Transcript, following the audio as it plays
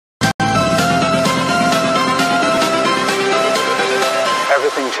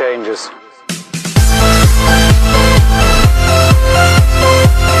changes.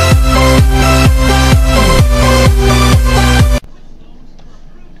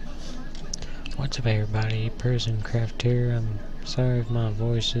 What's up everybody, Prison Craft here. I'm sorry if my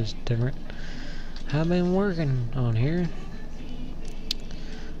voice is different. I've been working on here.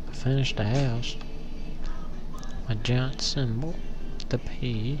 I finished the house. My giant symbol, the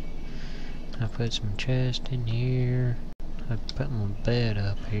P. I put some chest in here. I put my bed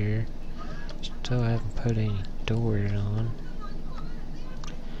up here. Still haven't put any doors on.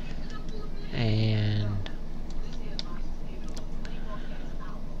 And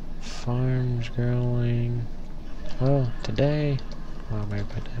farm's growing. Well, today, well, I better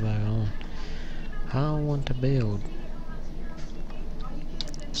put that back on. I want to build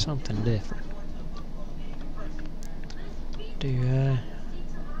something different. Do I?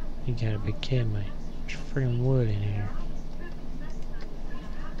 You gotta be kidding me. There's freaking wood in here.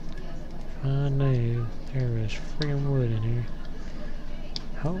 If I knew there was freaking wood in here.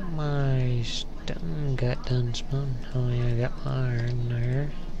 Hope my stone got done spun. Oh yeah, I got my iron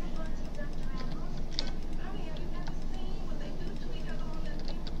there.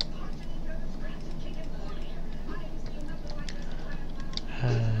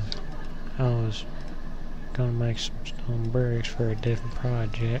 I was gonna make some stone bricks for a different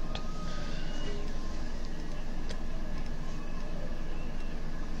project.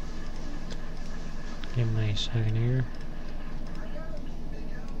 Give me a second here.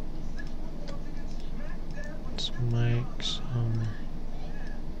 Let's make some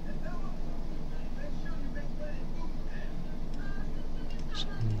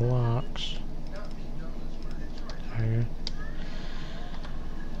blocks. There.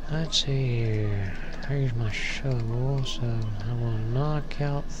 Let's see here. Here's my shovel, so I will knock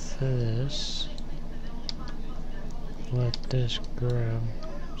out this. Let this grow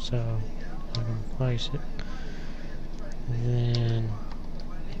so I can place it. Then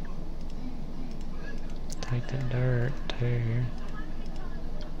take the dirt there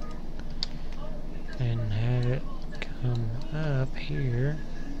and have it come up here.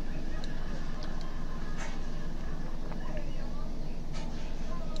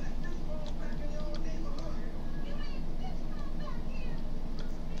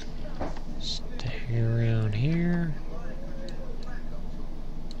 Stay around here.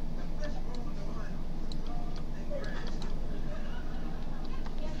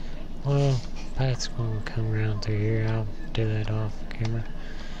 Well, path's gonna come around through here. I'll do that off camera.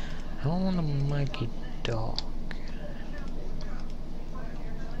 I want to make it dark.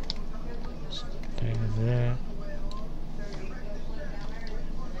 Stay with that.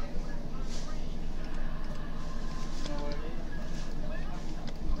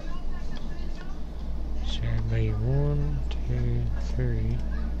 So everybody, 1, 2, 3.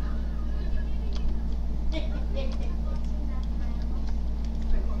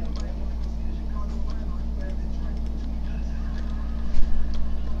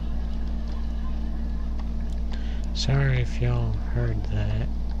 Sorry if y'all heard that.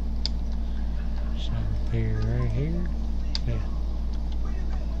 So be right here. Yeah.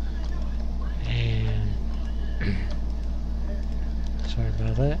 And sorry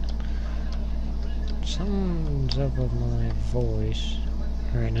about that. Something's up with my voice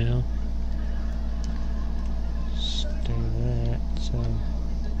right now. Let's do that. So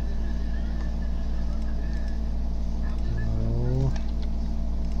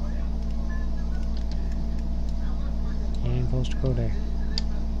supposed to go there.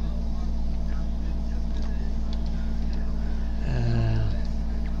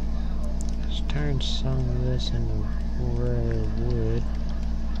 Let's turn some of this into regular wood.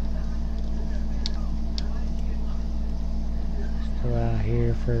 Let's go out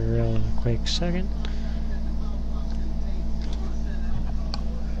here for a real quick second.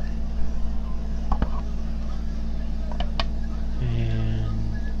 And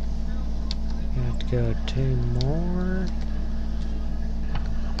you have to go 2 more.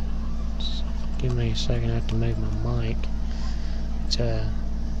 Give me a second, I have to move my mic. It's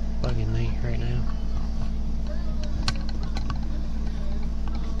bugging me right now.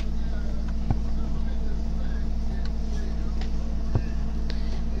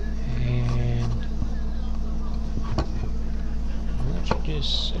 And let's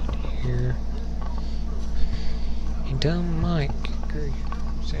just sit here. You dumb mic. Great.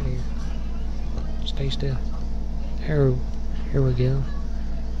 Sit here. Stay still. Here we go.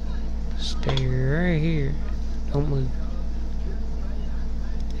 Stay right here. Don't move.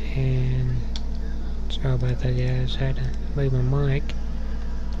 And sorry about that, guys. Had to move my mic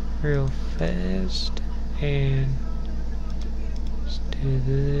real fast and stay Do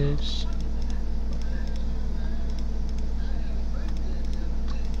this.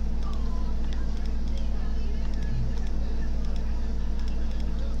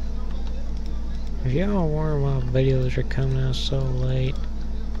 If y'all wondering why videos are coming out so late,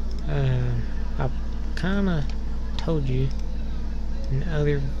 I kinda told you in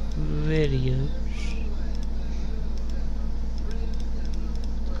other videos.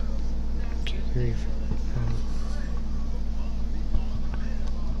 Good grief.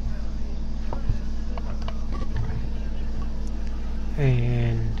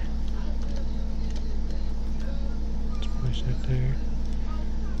 And let's place that there.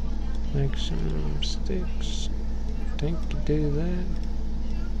 Make some sticks. Think to do that.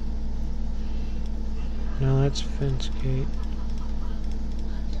 No, that's a fence gate.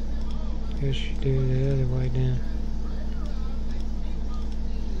 Guess you do the other way down.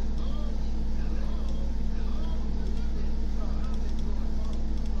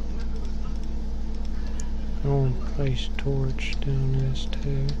 I want to place a torch down this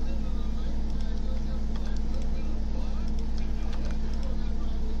too.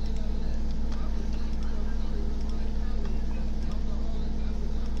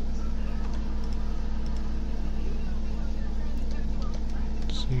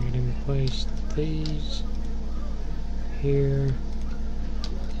 So you're going to place these here.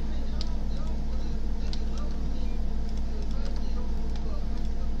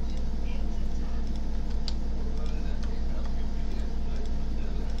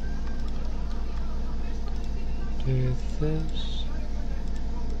 Do this.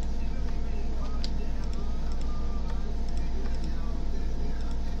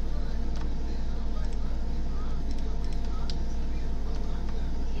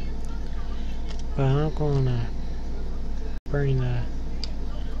 But I'm gonna bring the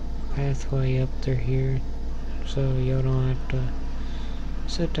pathway up through here so y'all don't have to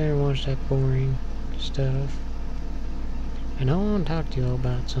sit there and watch that boring stuff. And I want to talk to y'all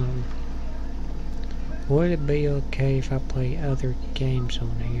about something. Would it be okay if I play other games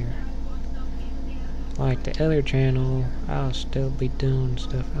on here? Like the other channel, I'll still be doing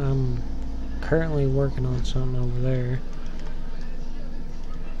stuff. I'm currently working on something over there.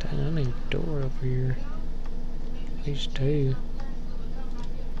 Dang, I need a door over here. At least two.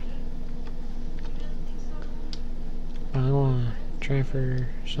 I want to transfer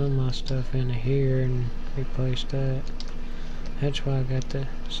some of my stuff into here and replace that. That's why I got the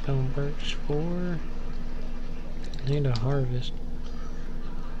stone bricks for. I need a harvest.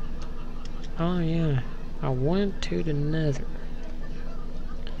 Oh yeah, I went to the nether.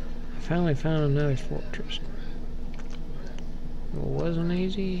 I finally found another fortress. It wasn't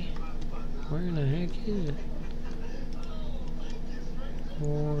easy. Where in the heck is it?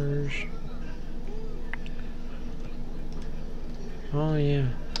 Wars. Oh yeah.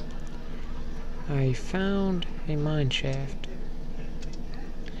 I found a mine shaft.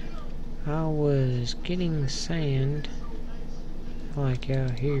 I was getting sand, like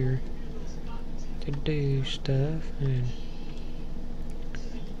out here, to do stuff, and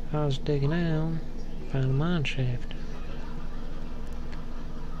I was digging out, found a mine shaft.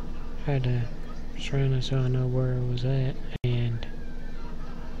 Had to surround it so I know where it was at, and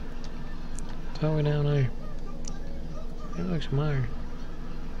it's all the way down there. It looks some iron.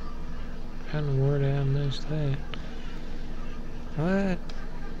 I don't know where I missed that. But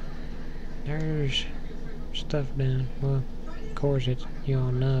there's stuff down. Well, of course it's,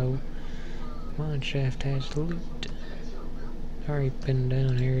 y'all know, mine shaft has loot. Already been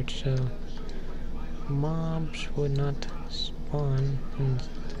down here so mobs would not spawn in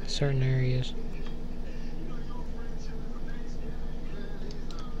certain areas.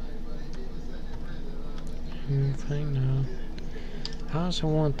 Anything? No. I also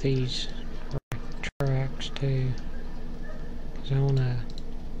want these tracks too, because I want to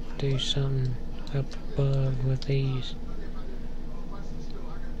do something up above with these.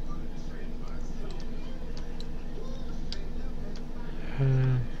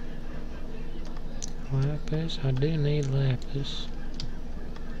 Lapis. I do need lapis.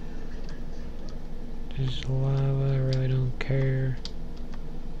 Just lava. I really don't care.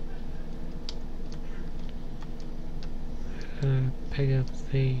 Pick up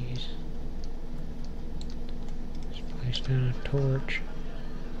these. Just place down a torch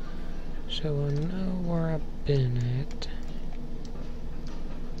so I know where I've been at.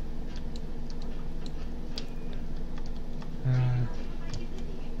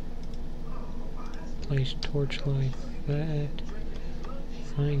 Place torch like that.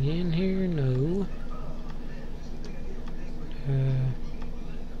 Anything in here? No.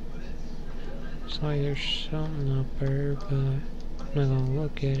 Looks like there's something up there, but I'm not gonna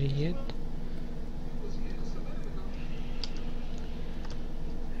look at it yet.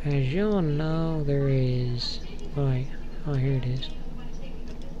 As you'll know, there is... Wait, oh, here it is.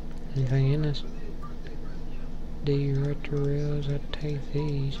 Anything in this? D retro rails, I'd take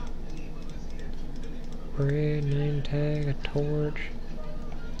these. Bread, name tag, a torch.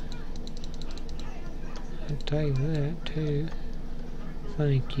 I'll take that too.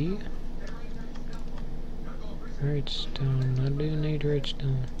 Thank you. Redstone. I do need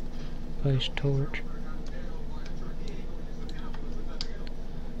redstone. Place torch.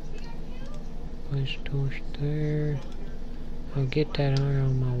 Place torch there. I'll get that iron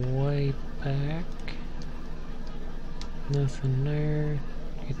on my way back. Nothing there.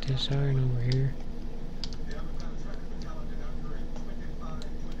 Get this iron over here.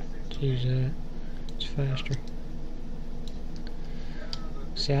 Let's use that. It's faster.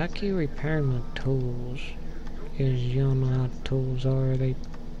 See, I keep repairing my tools. Because you don't know how tools are. They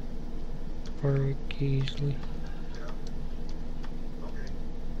break easily.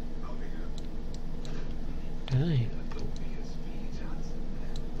 Dang.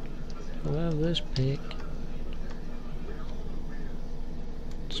 I love this pick.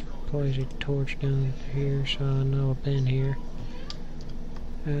 Let's place a torch down here so I know I've been here.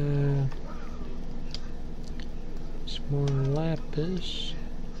 Some more lapis.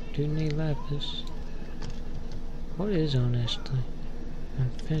 Do need lapis. What is on this thing?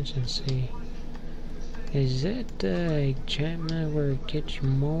 Efficiency. Is that the enchantment where it gets you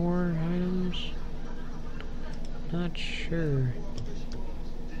more items? Not sure.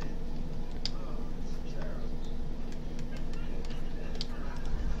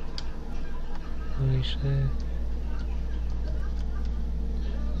 Place that.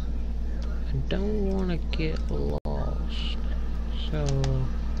 I don't want to get lost, so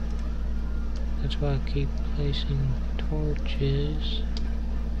that's why I keep placing torches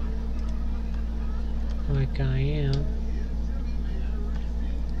like I am.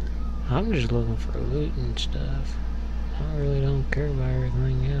 I'm just looking for loot and stuff. I really don't care about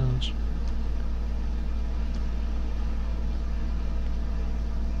everything else.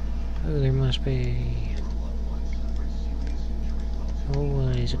 Oh, there must be... Oh,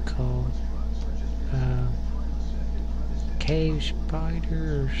 what is it called? Cave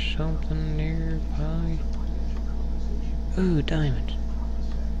spider or something nearby. Ooh, diamonds.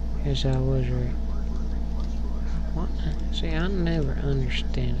 Yes, I was right. What? See, I never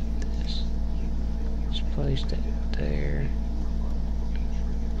understand this. Let's place that there.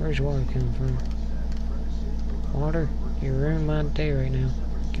 Where's water coming from? Water? You ruined my day right now.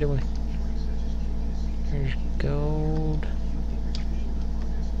 Get away. There's gold.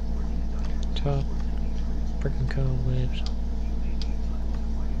 Top. Freaking cobwebs.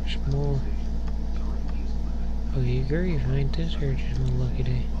 There's more. Oh, you grief, ain't this or just my lucky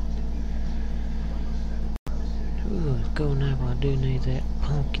day? Ooh, golden apple, I do need that.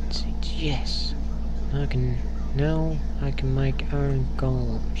 Pumpkin seeds, yes! I can make iron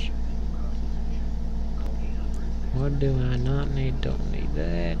golems. What do I not need? Don't need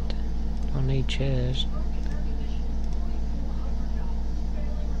that. Don't need chest.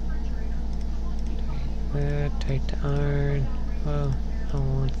 Take that, take the iron. Well, I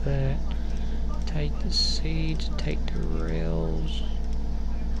want that. Take the seeds, take the rails.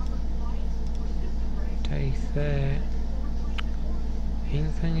 Take that.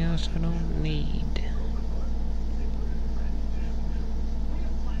 Anything else I don't need?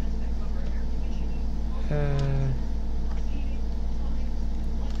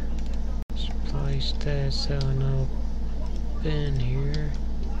 Let's place that so I know I've been here.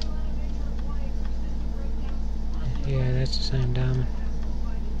 Yeah, that's the same diamond.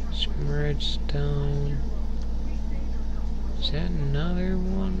 Some redstone. Is that another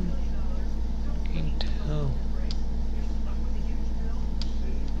one? Can't tell.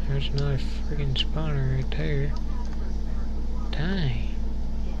 There's another freaking spawner right there. Dang.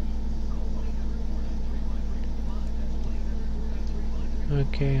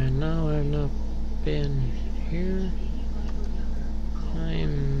 Okay, I know I've not been here. I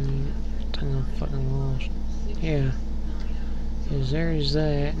think I'm fucking lost. Yeah. Because there's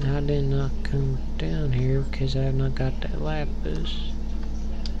that, and I did not come down here because I have not got that lapis.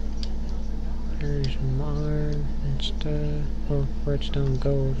 There's iron and stuff. Well, redstone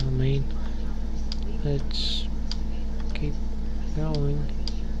gold, I mean. Let's keep going.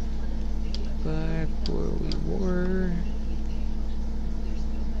 Back where we were.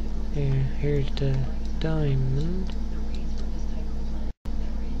 Yeah, here's the diamond.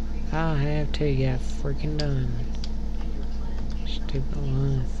 I have to get a freaking diamond. Stupid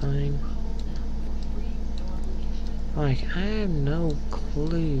line thing. Like, I have no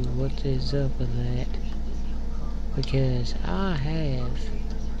clue what is up with that. Because I have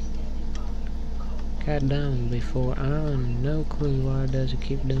got done before. I have no clue why it doesn't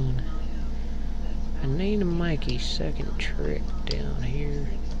keep doing it. I need to make a second trip down here.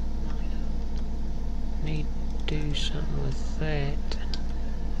 Need to do something with that.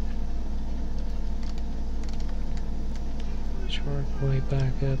 Let's work way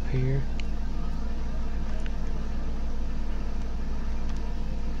back up here.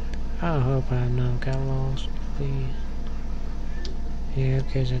 I hope I not got lost. Yeah,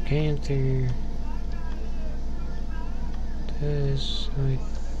 because I came through this, I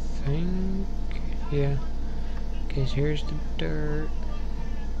think. Yeah, because here's the dirt.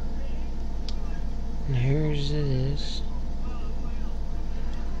 And here's this.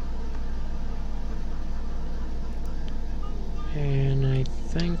 And I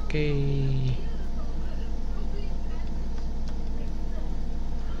think any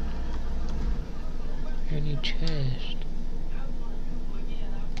chest.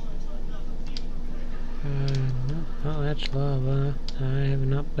 No. Oh, that's lava. I have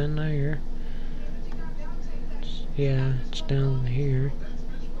not been there. Yeah, it's down here.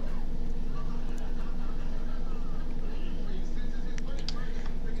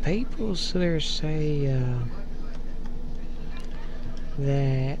 People there say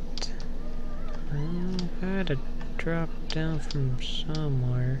that I had to drop down from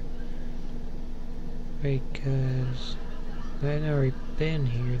somewhere because I'd already been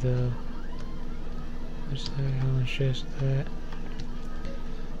here though. What's that? Oh, it's just that.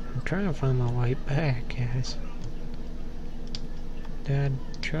 I'm trying to find my way back, guys. Did I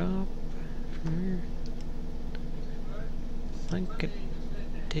drop from here? I think it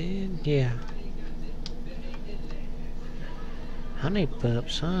did. Yeah. I need to put up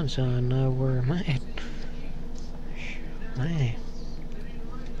signs so I know where I'm at. Man.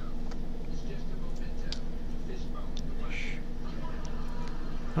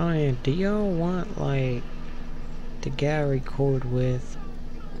 Oh yeah, do y'all want like the guy I records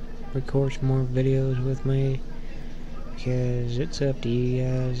more videos with me? Because it's up to you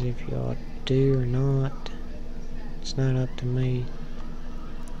guys if y'all do or not. It's not up to me.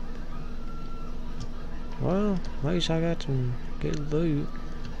 Well, at least I got some good loot.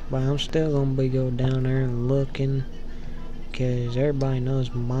 But I'm still gonna be going down there and looking. Because everybody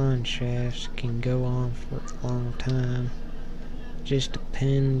knows mine shafts can go on for a long time. Just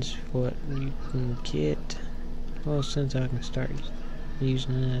depends what you can get. Well, since I can start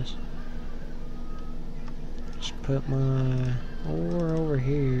using this. Just put my ore over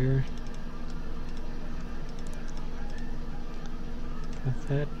here. Put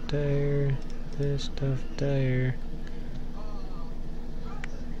that there. This stuff there.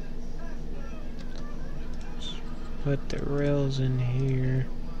 Just put the rails in here.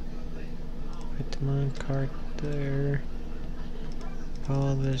 Put the minecart there.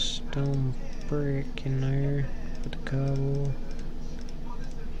 All this stone brick in there. Put the cobble.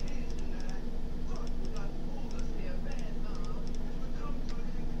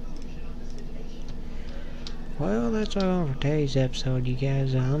 Well, that's all for today's episode, you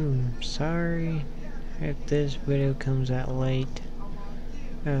guys. I'm sorry if this video comes out late.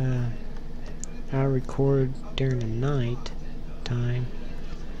 I record during the night time.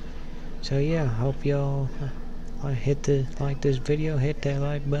 So yeah, hope y'all like this video, hit that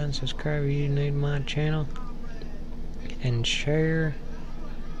like button, subscribe if you're new to my channel, and share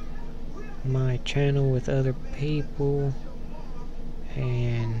my channel with other people,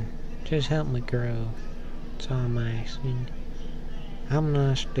 and just help me grow. That's all I'm asking. I'm a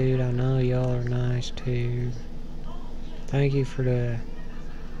nice dude, I know y'all are nice too. Thank you for the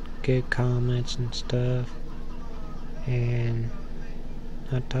good comments and stuff, and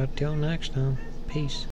I'll talk to y'all next time. Peace.